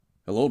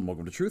Hello and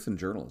welcome to Truth in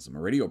Journalism, a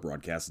radio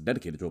broadcast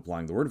dedicated to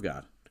applying the Word of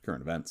God to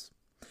current events.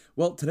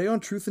 Well, today on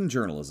Truth in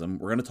Journalism,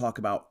 we're going to talk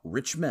about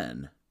rich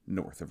men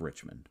north of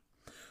Richmond.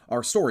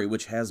 Our story,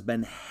 which has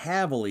been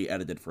heavily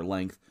edited for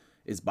length,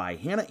 is by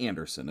Hannah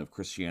Anderson of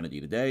Christianity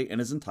Today and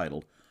is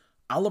entitled,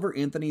 Oliver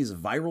Anthony's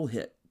Viral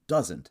Hit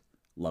Doesn't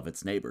Love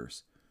Its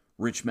Neighbors.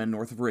 Rich men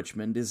north of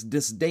Richmond is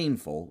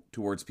disdainful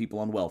towards people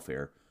on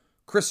welfare.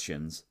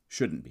 Christians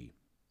shouldn't be.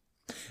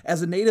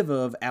 As a native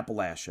of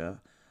Appalachia,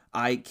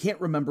 I can't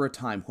remember a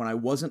time when I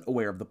wasn't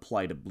aware of the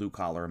plight of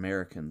blue-collar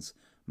Americans.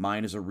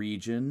 Mine is a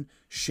region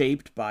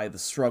shaped by the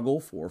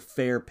struggle for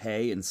fair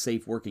pay and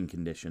safe working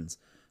conditions.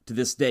 To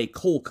this day,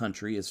 coal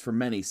country is for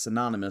many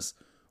synonymous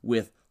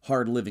with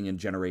hard living and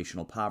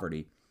generational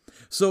poverty.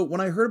 So when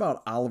I heard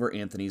about Oliver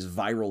Anthony's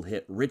viral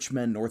hit Rich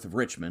Men North of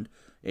Richmond,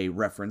 a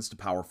reference to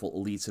powerful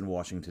elites in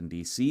Washington,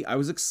 D.C., I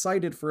was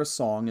excited for a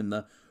song in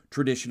the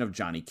tradition of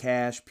Johnny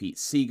Cash, Pete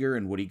Seeger,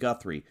 and Woody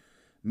Guthrie.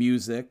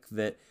 Music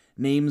that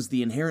names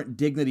the inherent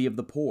dignity of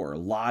the poor,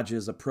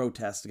 lodges a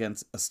protest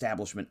against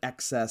establishment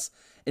excess,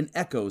 and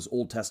echoes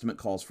Old Testament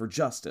calls for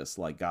justice,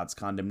 like God's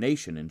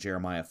condemnation in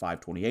Jeremiah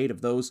 5:28 of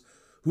those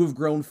who have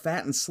grown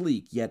fat and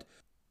sleek, yet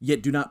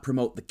do not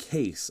promote the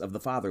case of the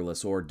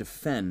fatherless or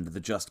defend the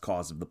just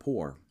cause of the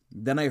poor.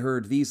 Then I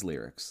heard these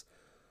lyrics.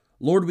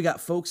 Lord, we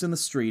got folks in the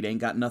street,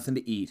 ain't got nothing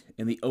to eat,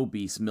 and the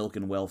obese milk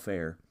and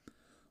welfare.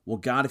 Well,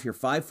 God, if you're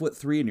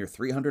 5'3" and you're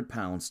 300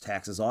 pounds,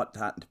 taxes ought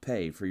not to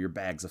pay for your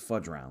bags of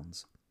fudge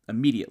rounds.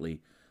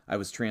 Immediately, I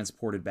was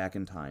transported back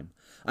in time.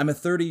 I'm a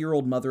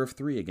 30-year-old mother of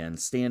three again,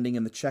 standing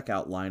in the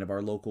checkout line of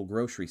our local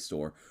grocery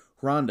store.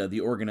 Rhonda, the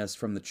organist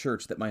from the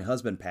church that my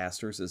husband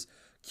pastors, is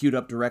queued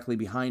up directly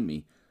behind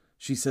me.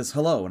 She says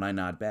hello, and I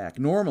nod back.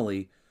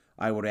 Normally,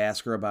 I would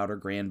ask her about her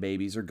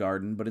grandbabies or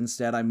garden, but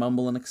instead I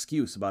mumble an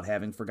excuse about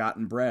having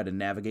forgotten bread and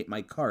navigate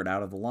my cart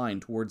out of the line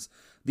towards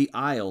the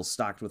aisles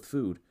stocked with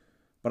food.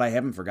 But I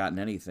haven't forgotten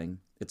anything.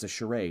 It's a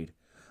charade.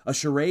 A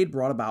charade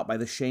brought about by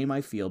the shame I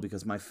feel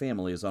because my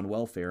family is on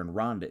welfare and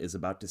Rhonda is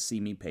about to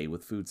see me pay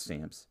with food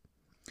stamps.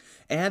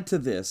 Add to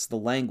this the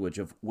language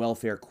of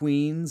welfare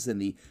queens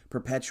and the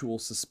perpetual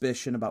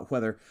suspicion about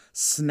whether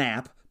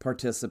SNAP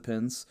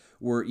participants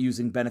were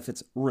using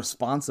benefits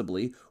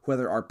responsibly,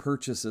 whether our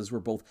purchases were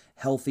both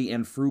healthy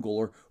and frugal,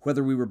 or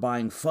whether we were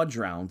buying fudge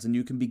rounds, and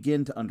you can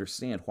begin to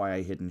understand why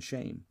I hid in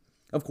shame.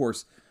 Of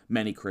course,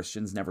 many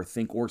Christians never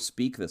think or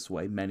speak this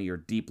way. Many are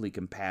deeply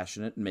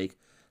compassionate and make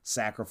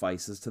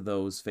sacrifices to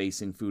those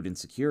facing food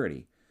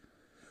insecurity.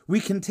 We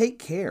can take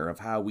care of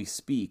how we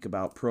speak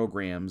about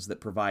programs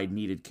that provide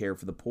needed care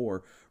for the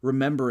poor,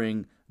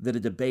 remembering that a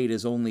debate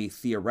is only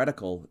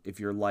theoretical if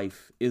your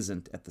life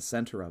isn't at the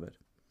center of it.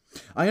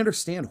 I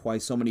understand why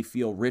so many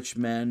feel rich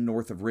men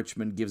north of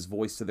Richmond gives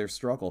voice to their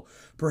struggle.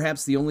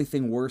 Perhaps the only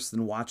thing worse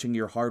than watching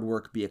your hard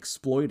work be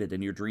exploited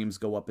and your dreams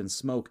go up in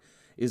smoke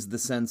is the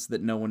sense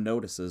that no one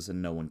notices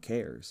and no one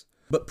cares.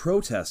 But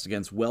protest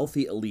against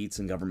wealthy elites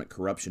and government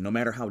corruption, no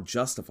matter how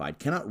justified,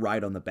 cannot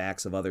ride on the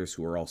backs of others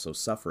who are also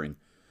suffering.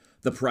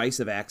 The price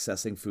of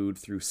accessing food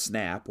through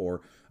SNAP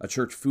or a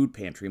church food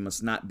pantry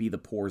must not be the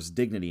poor's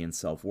dignity and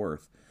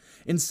self-worth.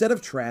 Instead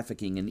of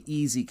trafficking in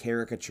easy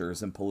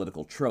caricatures and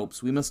political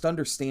tropes, we must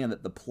understand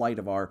that the plight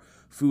of our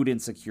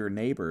food-insecure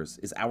neighbors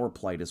is our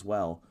plight as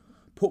well.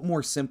 Put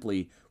more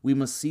simply, we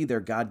must see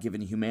their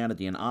God-given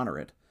humanity and honor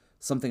it,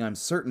 something I'm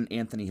certain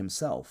Anthony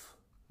himself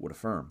would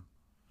affirm.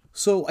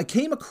 So I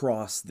came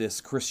across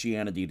this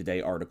Christianity Today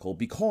article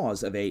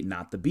because of a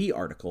Not the Bee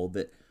article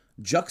that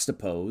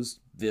juxtaposed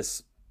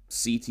this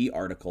CT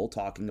article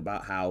talking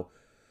about how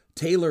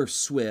Taylor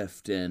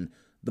Swift and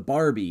the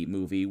Barbie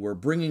movie were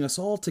bringing us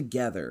all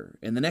together,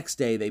 and the next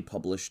day they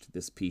published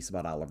this piece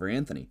about Oliver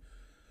Anthony.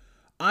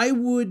 I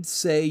would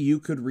say you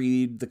could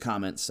read the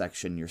comments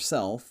section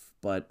yourself,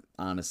 but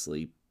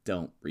honestly,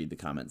 don't read the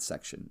comments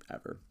section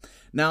ever.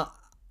 Now,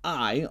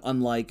 I,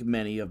 unlike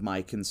many of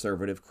my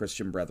conservative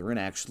Christian brethren,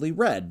 actually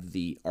read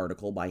the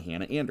article by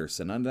Hannah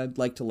Anderson, and I'd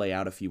like to lay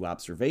out a few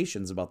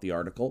observations about the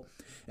article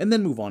and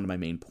then move on to my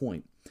main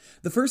point.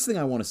 The first thing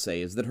I want to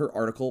say is that her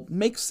article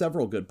makes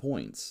several good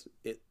points.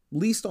 At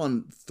least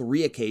on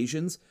 3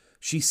 occasions,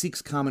 she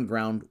seeks common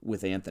ground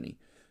with Anthony.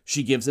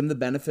 She gives him the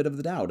benefit of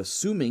the doubt,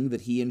 assuming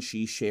that he and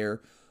she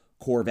share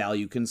core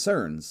value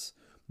concerns.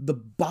 The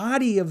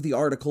body of the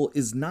article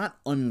is not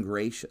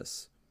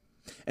ungracious.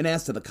 And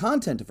as to the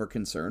content of her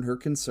concern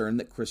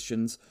that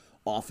Christians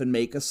often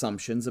make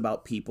assumptions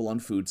about people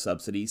on food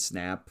subsidies,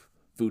 SNAP,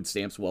 food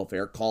stamps,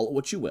 welfare, call it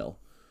what you will,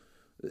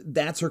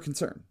 that's her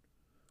concern.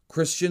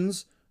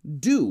 Christians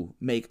do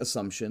make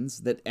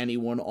assumptions that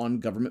anyone on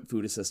government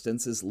food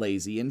assistance is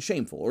lazy and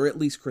shameful, or at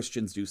least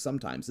Christians do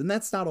sometimes, and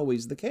that's not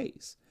always the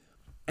case.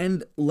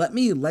 And let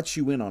me let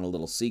you in on a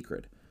little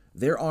secret.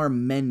 There are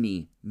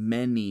many,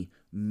 many,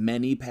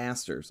 many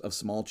pastors of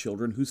small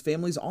children whose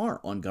families are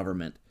on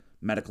government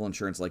medical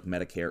insurance like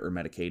Medicare or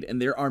Medicaid,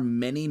 and there are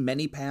many,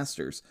 many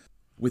pastors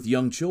with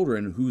young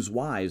children whose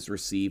wives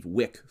receive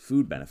WIC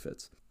food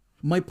benefits.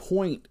 My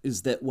point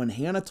is that when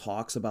Hannah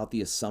talks about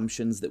the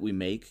assumptions that we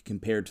make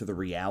compared to the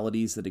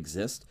realities that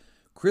exist,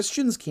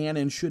 Christians can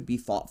and should be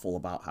thoughtful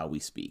about how we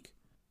speak.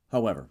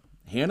 However,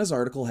 Hannah's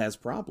article has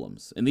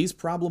problems, and these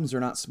problems are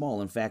not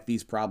small. In fact,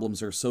 these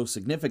problems are so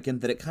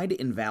significant that it kind of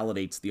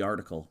invalidates the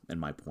article and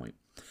my point.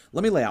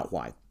 Let me lay out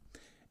why.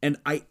 And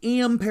I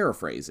am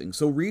paraphrasing,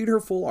 so read her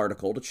full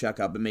article to check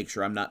up and make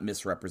sure I'm not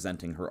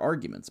misrepresenting her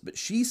arguments. But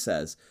she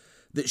says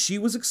that she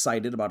was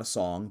excited about a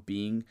song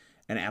being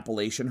an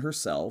Appalachian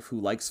herself who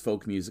likes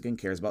folk music and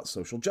cares about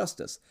social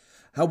justice.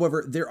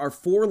 However, there are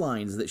 4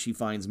 lines that she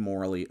finds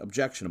morally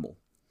objectionable.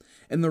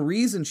 And the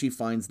reason she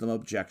finds them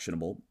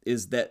objectionable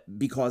is that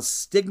because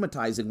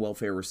stigmatizing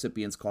welfare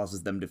recipients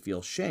causes them to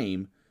feel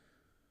shame,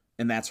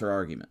 and that's her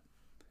argument.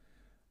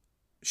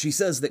 She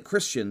says that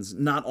Christians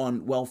not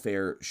on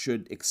welfare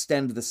should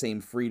extend the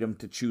same freedom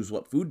to choose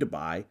what food to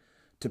buy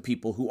to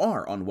people who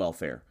are on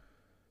welfare.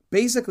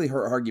 Basically,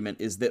 her argument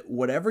is that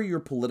whatever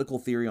your political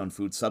theory on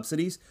food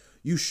subsidies,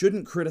 you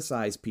shouldn't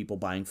criticize people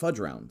buying fudge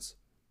rounds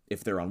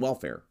if they're on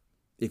welfare,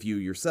 if you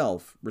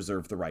yourself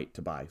reserve the right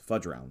to buy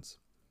fudge rounds.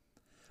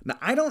 Now,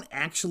 I don't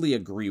actually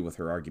agree with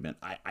her argument.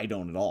 I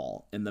don't at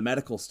all. And the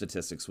medical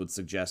statistics would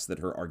suggest that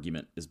her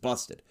argument is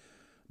busted.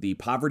 The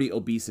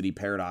poverty-obesity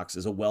paradox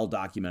is a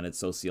well-documented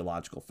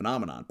sociological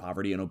phenomenon.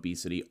 Poverty and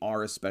obesity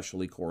are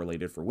especially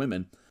correlated for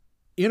women.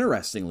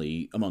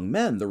 Interestingly, among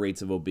men, the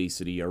rates of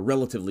obesity are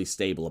relatively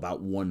stable,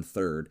 about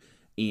 1/3.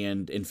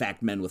 And in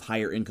fact, men with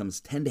higher incomes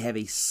tend to have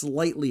a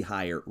slightly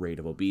higher rate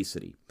of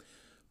obesity.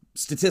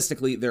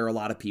 Statistically, there are a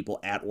lot of people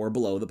at or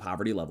below the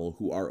poverty level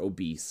who are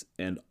obese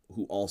and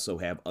who also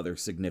have other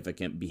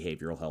significant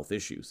behavioral health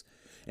issues.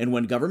 And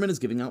when government is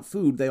giving out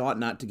food, they ought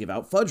not to give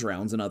out fudge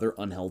rounds and other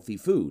unhealthy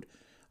food.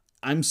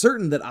 I'm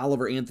certain that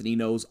Oliver Anthony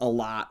knows a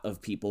lot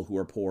of people who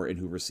are poor and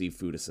who receive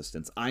food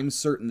assistance. I'm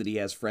certain that he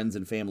has friends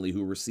and family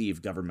who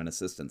receive government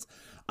assistance.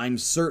 I'm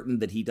certain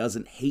that he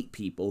doesn't hate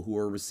people who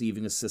are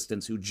receiving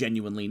assistance who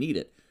genuinely need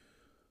it.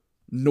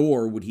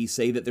 Nor would he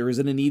say that there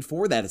isn't a need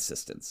for that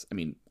assistance. I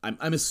mean,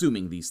 I'm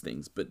assuming these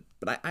things, but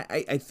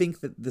I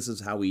think that this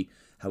is how he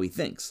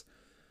thinks.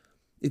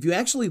 If you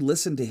actually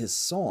listen to his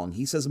song,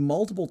 he says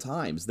multiple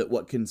times that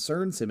what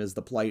concerns him is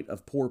the plight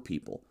of poor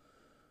people,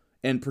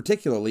 and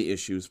particularly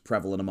issues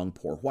prevalent among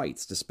poor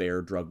whites: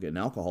 despair, drug and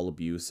alcohol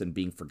abuse, and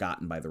being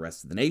forgotten by the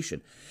rest of the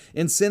nation.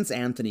 And since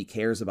Anthony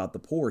cares about the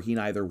poor, he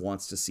neither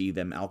wants to see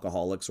them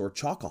alcoholics or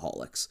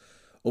chocoholics.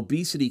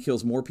 Obesity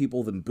kills more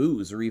people than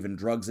booze or even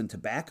drugs and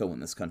tobacco in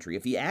this country.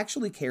 If he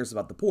actually cares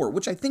about the poor,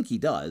 which I think he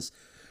does,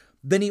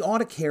 then he ought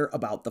to care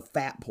about the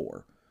fat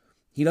poor.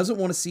 He doesn't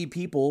want to see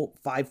people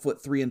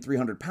 5'3" and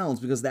 300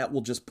 pounds because that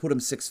will just put him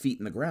 6 feet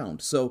in the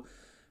ground. So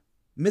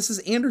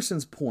Mrs.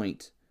 Anderson's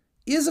point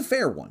is a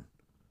fair one,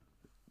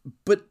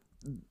 but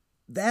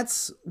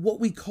that's what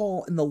we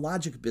call in the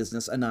logic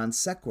business a non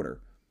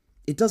sequitur.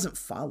 It doesn't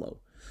follow.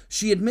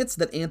 She admits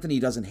that Anthony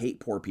doesn't hate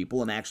poor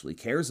people and actually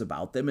cares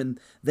about them, and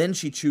then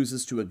she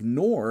chooses to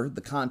ignore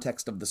the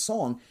context of the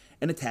song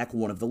and attack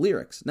one of the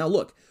lyrics. Now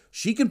look,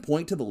 she can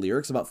point to the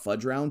lyrics about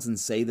fudge rounds and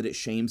say that it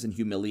shames and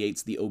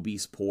humiliates the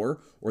obese poor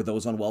or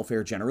those on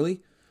welfare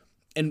generally,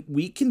 and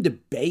we can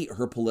debate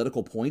her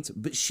political points,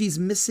 but she's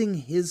missing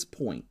his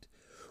point,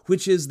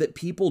 which is that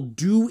people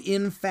do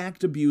in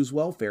fact abuse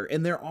welfare,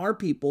 and there are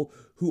people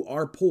who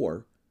are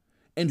poor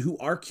and who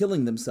are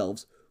killing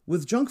themselves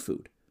with junk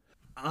food.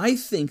 I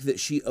think that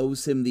she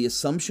owes him the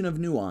assumption of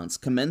nuance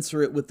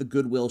commensurate with the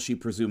goodwill she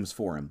presumes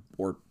for him.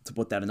 Or, to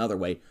put that another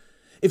way,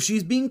 if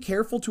she's being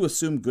careful to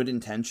assume good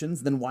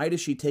intentions, then why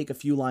does she take a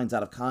few lines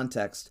out of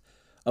context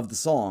of the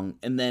song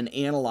and then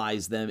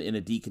analyze them in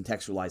a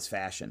decontextualized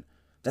fashion?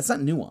 That's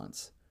not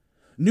nuance.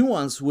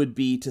 Nuance would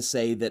be to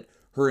say that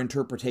her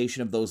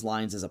interpretation of those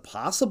lines is a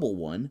possible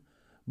one,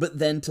 but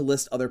then to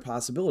list other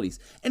possibilities.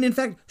 And in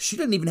fact, she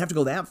doesn't even have to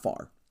go that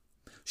far.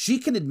 She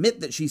can admit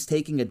that she's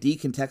taking a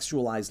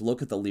decontextualized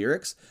look at the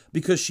lyrics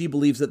because she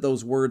believes that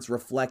those words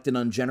reflect an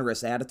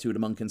ungenerous attitude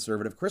among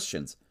conservative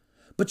Christians.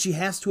 But she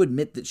has to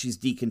admit that she's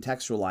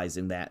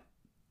decontextualizing that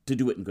to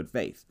do it in good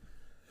faith.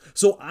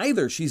 So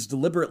either she's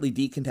deliberately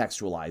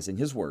decontextualizing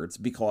his words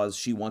because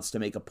she wants to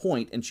make a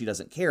point and she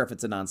doesn't care if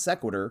it's a non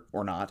sequitur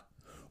or not,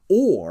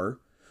 or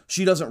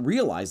she doesn't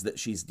realize that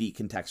she's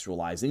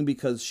decontextualizing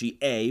because she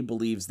A,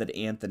 believes that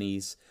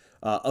Anthony's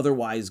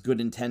otherwise good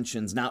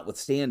intentions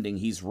notwithstanding,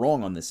 he's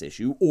wrong on this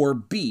issue, or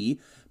B,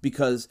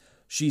 because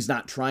she's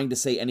not trying to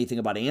say anything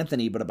about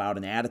Anthony but about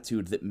an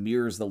attitude that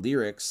mirrors the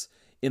lyrics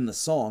in the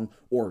song,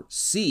 or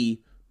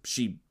C,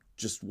 she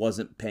just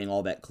wasn't paying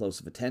all that close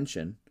of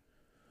attention.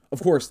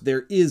 Of course,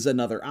 there is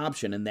another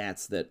option, and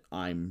that's that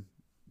I'm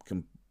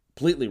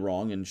completely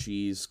wrong and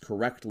she's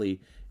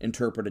correctly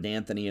interpreted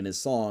Anthony in his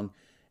song,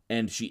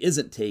 and she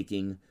isn't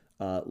taking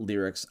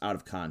lyrics out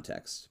of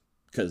context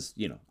because,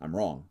 I'm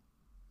wrong.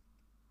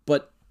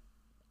 But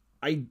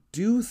I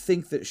do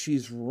think that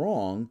she's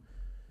wrong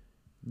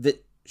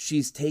that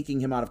she's taking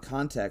him out of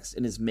context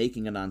and is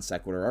making a non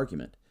sequitur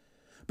argument.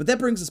 But that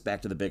brings us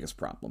back to the biggest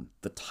problem,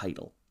 the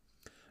title.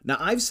 Now,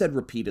 I've said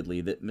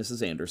repeatedly that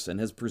Mrs. Anderson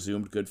has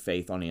presumed good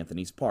faith on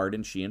Anthony's part,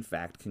 and she in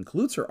fact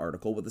concludes her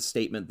article with a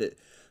statement that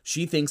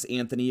she thinks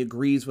Anthony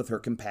agrees with her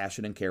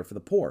compassion and care for the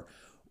poor.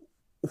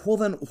 Well,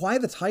 then why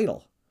the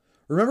title?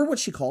 Remember what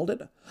she called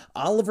it?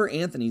 Oliver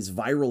Anthony's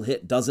viral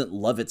hit Doesn't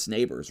Love Its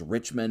Neighbors.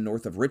 Richmond,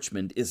 north of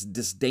Richmond, is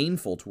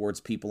disdainful towards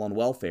people on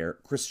welfare.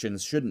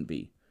 Christians shouldn't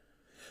be.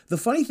 The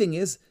funny thing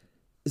is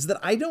that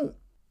I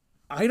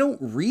don't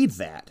read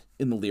that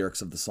in the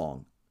lyrics of the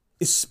song,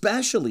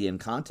 especially in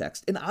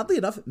context. And oddly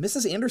enough,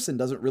 Mrs. Anderson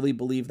doesn't really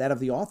believe that of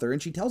the author,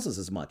 and she tells us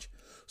as much.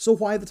 So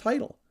why the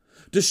title?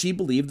 Does she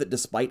believe that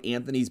despite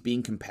Anthony's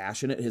being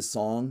compassionate, his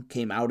song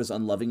came out as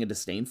unloving and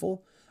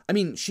disdainful? I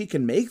mean, she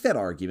can make that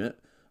argument,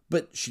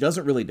 but she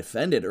doesn't really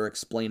defend it or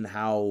explain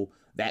how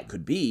that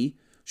could be.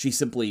 She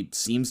simply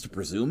seems to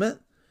presume it.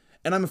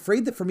 And I'm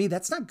afraid that for me,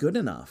 that's not good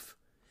enough.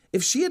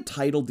 If she had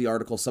titled the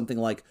article something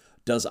like,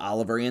 Does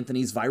Oliver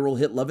Anthony's viral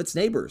hit love its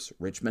neighbors?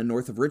 Richmond,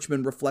 north of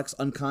Richmond, reflects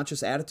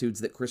unconscious attitudes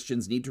that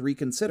Christians need to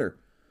reconsider.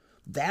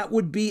 That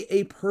would be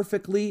a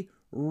perfectly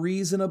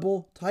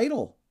reasonable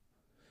title.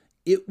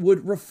 It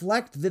would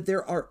reflect that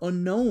there are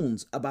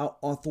unknowns about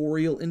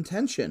authorial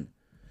intention,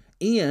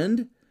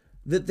 and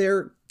that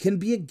there can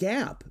be a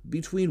gap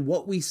between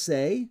what we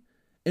say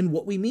and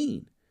what we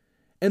mean,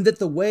 and that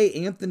the way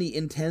Anthony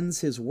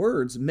intends his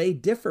words may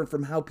differ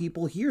from how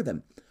people hear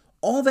them.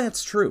 All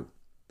that's true,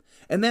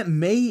 and that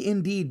may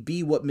indeed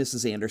be what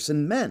Mrs.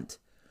 Anderson meant,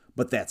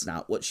 but that's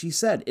not what she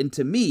said. And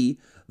to me,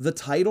 the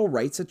title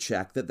writes a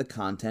check that the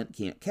content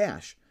can't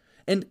cash,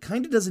 and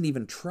kind of doesn't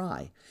even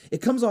try.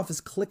 It comes off as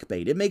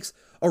clickbait. It makes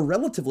a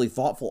relatively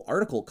thoughtful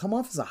article come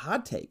off as a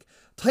hot take.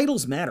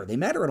 Titles matter. They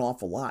matter an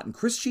awful lot. And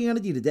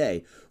Christianity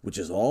Today, which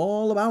is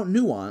all about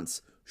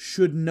nuance,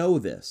 should know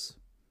this.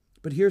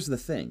 But here's the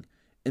thing,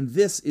 and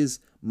this is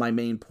my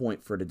main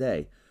point for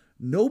today.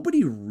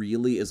 Nobody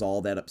really is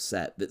all that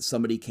upset that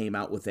somebody came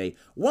out with a,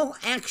 well,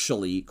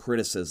 actually,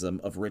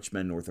 criticism of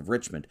Richmond, north of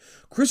Richmond.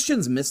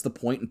 Christians miss the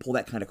point and pull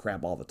that kind of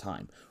crap all the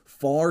time.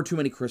 Far too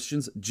many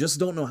Christians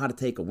just don't know how to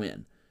take a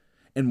win.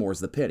 And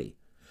more's the pity.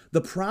 The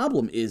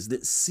problem is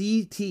that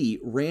CT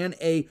ran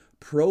a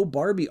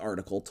pro-Barbie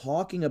article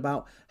talking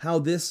about how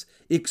this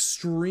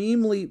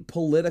extremely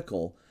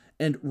political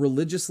and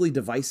religiously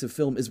divisive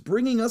film is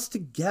bringing us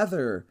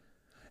together,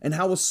 and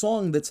how a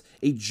song that's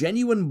a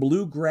genuine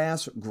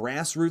bluegrass,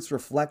 grassroots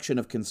reflection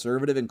of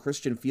conservative and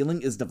Christian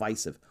feeling is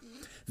divisive.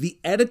 The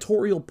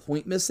editorial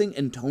point missing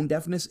and tone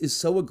deafness is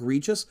so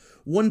egregious,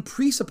 one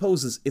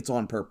presupposes it's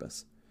on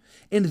purpose.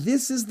 And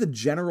this is the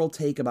general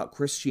take about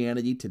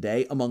Christianity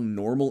today among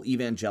normal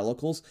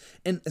evangelicals,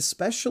 and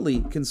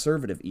especially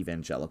conservative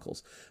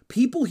evangelicals.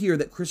 People hear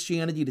that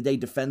Christianity Today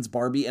defends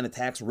Barbie and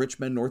attacks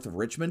Richmond, north of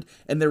Richmond,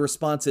 and their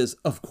response is,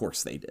 of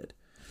course they did.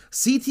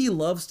 CT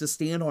loves to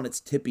stand on its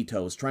tippy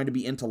toes, trying to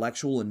be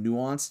intellectual and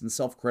nuanced and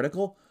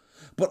self-critical,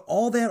 but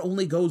all that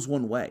only goes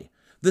one way.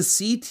 The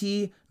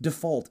CT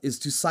default is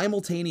to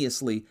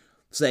simultaneously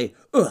say,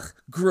 ugh,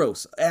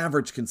 gross,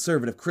 average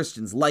conservative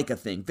Christians like a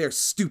thing, they're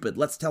stupid,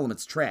 let's tell them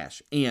it's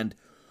trash, and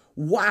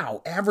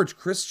wow, average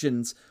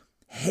Christians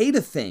hate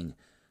a thing,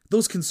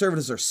 those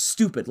conservatives are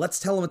stupid, let's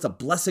tell them it's a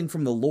blessing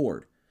from the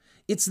Lord.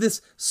 It's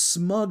this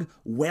smug,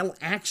 well,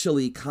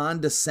 actually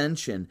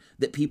condescension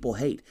that people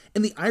hate.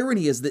 And the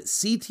irony is that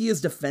CT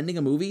is defending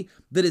a movie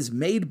that is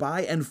made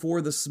by and for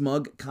the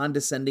smug,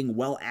 condescending,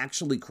 well,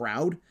 actually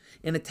crowd,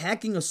 and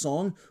attacking a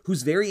song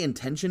whose very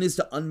intention is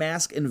to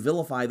unmask and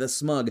vilify the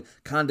smug,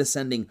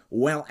 condescending,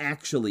 well,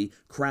 actually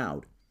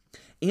crowd.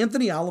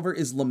 Anthony Oliver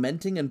is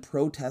lamenting and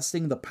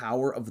protesting the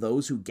power of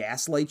those who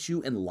gaslight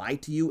you and lie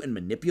to you and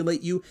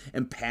manipulate you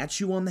and pat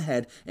you on the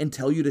head and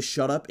tell you to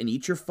shut up and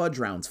eat your fudge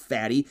rounds,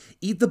 fatty,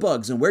 eat the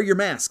bugs and wear your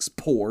masks,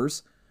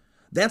 pores.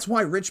 That's why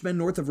Richmond,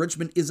 north of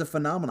Richmond, is a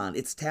phenomenon.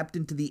 It's tapped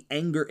into the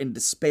anger and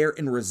despair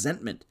and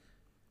resentment.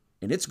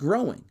 And it's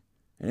growing.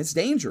 And it's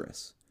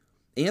dangerous.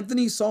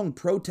 Anthony's song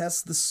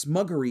protests the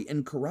smuggery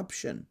and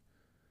corruption.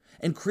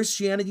 And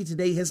Christianity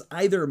Today has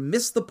either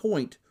missed the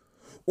point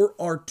or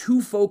are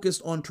too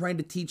focused on trying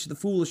to teach the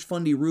foolish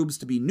fundy rubes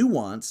to be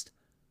nuanced,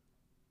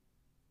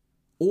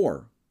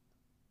 or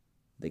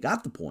they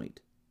got the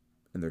point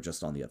and they're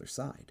just on the other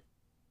side.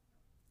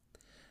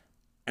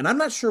 And I'm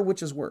not sure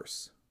which is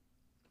worse.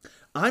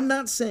 I'm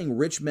not saying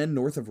Richmond,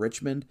 north of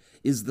Richmond,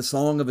 is the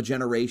song of a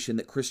generation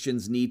that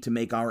Christians need to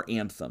make our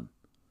anthem.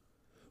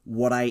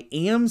 What I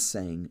am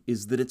saying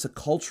is that it's a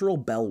cultural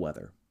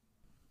bellwether.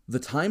 The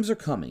times are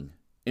coming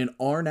and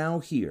are now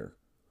here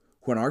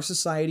when our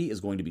society is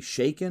going to be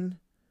shaken,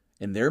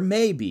 and there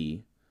may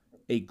be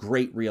a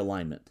great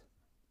realignment.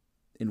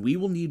 And we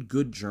will need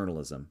good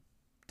journalism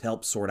to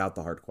help sort out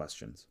the hard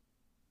questions.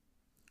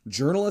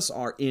 Journalists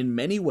are, in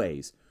many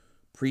ways,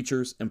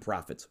 preachers and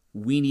prophets.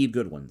 We need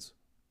good ones.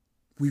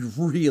 We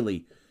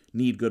really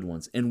need good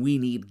ones, and we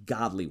need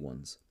godly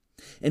ones.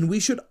 And we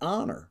should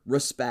honor,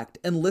 respect,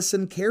 and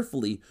listen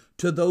carefully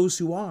to those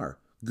who are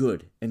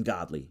good and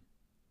godly.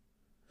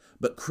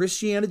 But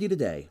Christianity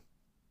Today,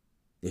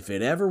 if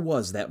it ever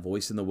was that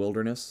voice in the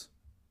wilderness,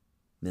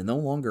 it no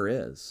longer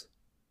is.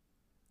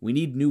 We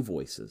need new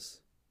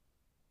voices.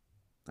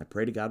 I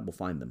pray to God we'll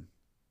find them.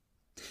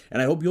 And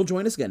I hope you'll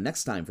join us again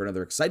next time for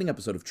another exciting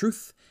episode of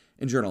Truth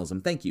in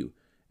Journalism. Thank you,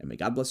 and may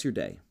God bless your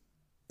day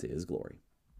to His glory.